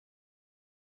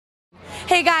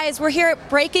Hey guys, we're here at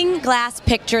Breaking Glass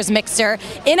Pictures Mixer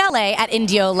in LA at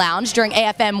INDYOH Lounge during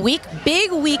AFM week.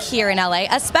 Big week here in LA,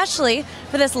 especially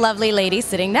for this lovely lady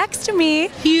sitting next to me.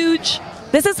 Huge.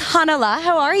 This is Hanala.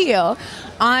 How are you?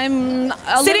 I'm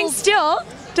sitting still,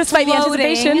 despite the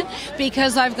anticipation.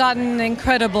 Because I've gotten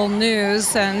incredible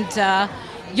news, and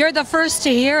you're the first to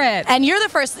hear it. And you're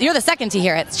the second to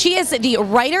hear it. She is the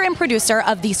writer and producer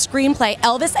of the screenplay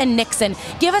Elvis and Nixon.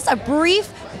 Give us a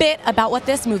brief bit about what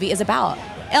this movie is about.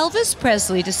 Elvis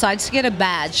Presley decides to get a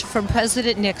badge from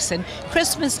President Nixon,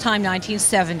 Christmas time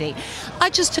 1970. I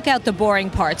just took out the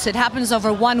boring parts. It happens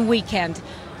over one weekend.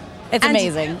 It's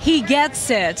amazing. He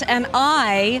gets it, and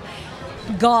I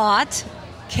got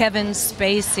Kevin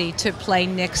Spacey to play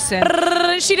Nixon.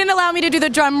 She didn't allow me to do the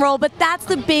drum roll, but that's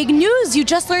the big news. You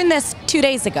just learned this 2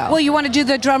 days ago. Well, you want to do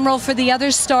the drum roll for the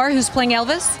other star who's playing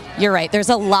Elvis? You're right. There's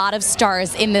a lot of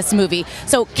stars in this movie.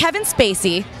 So Kevin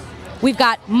Spacey, we've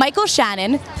got Michael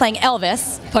Shannon playing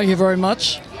Elvis. Thank you very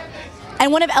much.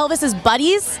 And one of Elvis's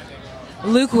buddies,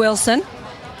 Luke Wilson.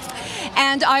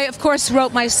 And I, of course,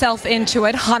 wrote myself into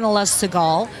it, Hanala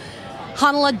Sagal.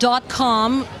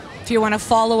 Hanala.com. If you want to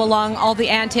follow along all the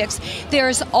antics,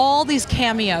 there's all these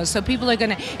cameos. So people are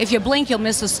going to, if you blink, you'll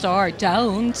miss a star.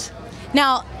 Don't.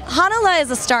 Now, Hanala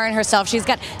is a star in herself. She's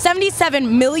got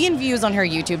 77 million views on her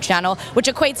YouTube channel, which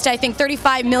equates to, I think,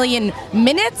 35 million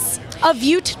minutes of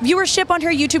viewership on her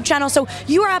YouTube channel. So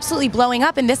you are absolutely blowing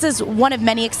up, and this is one of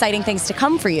many exciting things to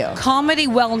come for you. Comedy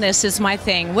wellness is my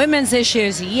thing. Women's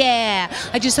issues, yeah.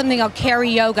 I do something called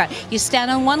carry yoga. You stand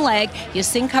on one leg, you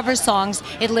sing cover songs.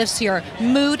 It lifts your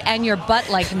mood and your butt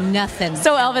like nothing.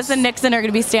 So Elvis and Nixon are going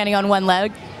to be standing on one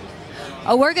leg?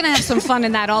 Oh, we're going to have some fun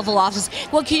in that Oval Office.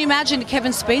 Well, can you imagine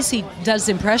Kevin Spacey does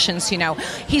impressions, you know.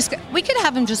 We could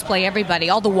have him just play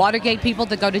everybody. All the Watergate people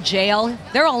that go to jail,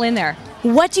 they're all in there.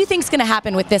 What do you think is going to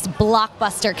happen with this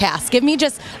blockbuster cast? Give me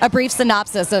just a brief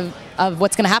synopsis of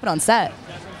what's going to happen on set.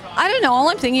 I don't know. All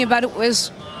I'm thinking about it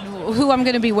was who I'm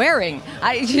going to be wearing.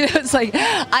 It's like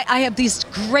I have these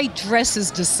great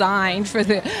dresses designed for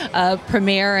the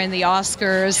premiere and the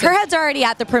Oscars. Her head's already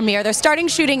at the premiere. They're starting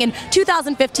shooting in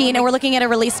 2015, and we're looking at a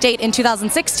release date in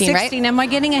 2016, right? Am I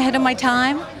getting ahead of my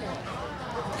time?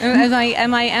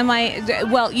 Am I?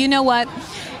 Well, you know what?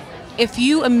 If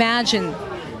you imagine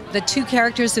the two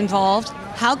characters involved,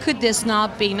 how could this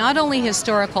not be not only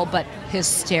historical but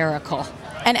hysterical?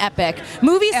 And epic.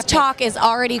 Movies Talk is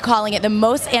already calling it the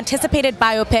most anticipated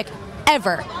biopic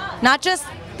ever. Not just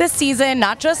this season,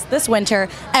 not just this winter,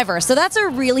 ever. So that's a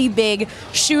really big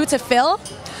shoe to fill.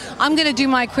 I'm going to do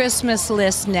my Christmas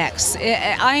list next.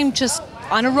 I'm just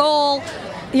on a roll.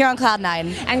 You're on cloud nine.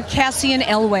 And Cassian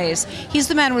Elways, he's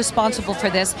the man responsible for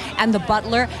this, and the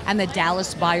butler and the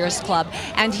Dallas Buyers Club.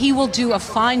 And he will do a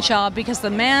fine job because the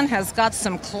man has got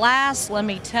some class, let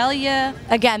me tell you.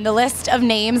 Again, the list of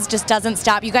names just doesn't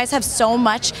stop. You guys have so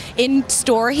much in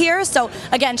store here. So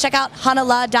again, check out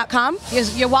Hanala.com.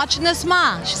 You're watching this,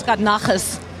 Ma? She's got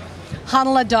nachas.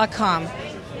 Hanala.com.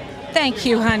 Thank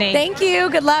you, honey. Thank you.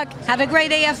 Good luck. Have a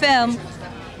great AFM.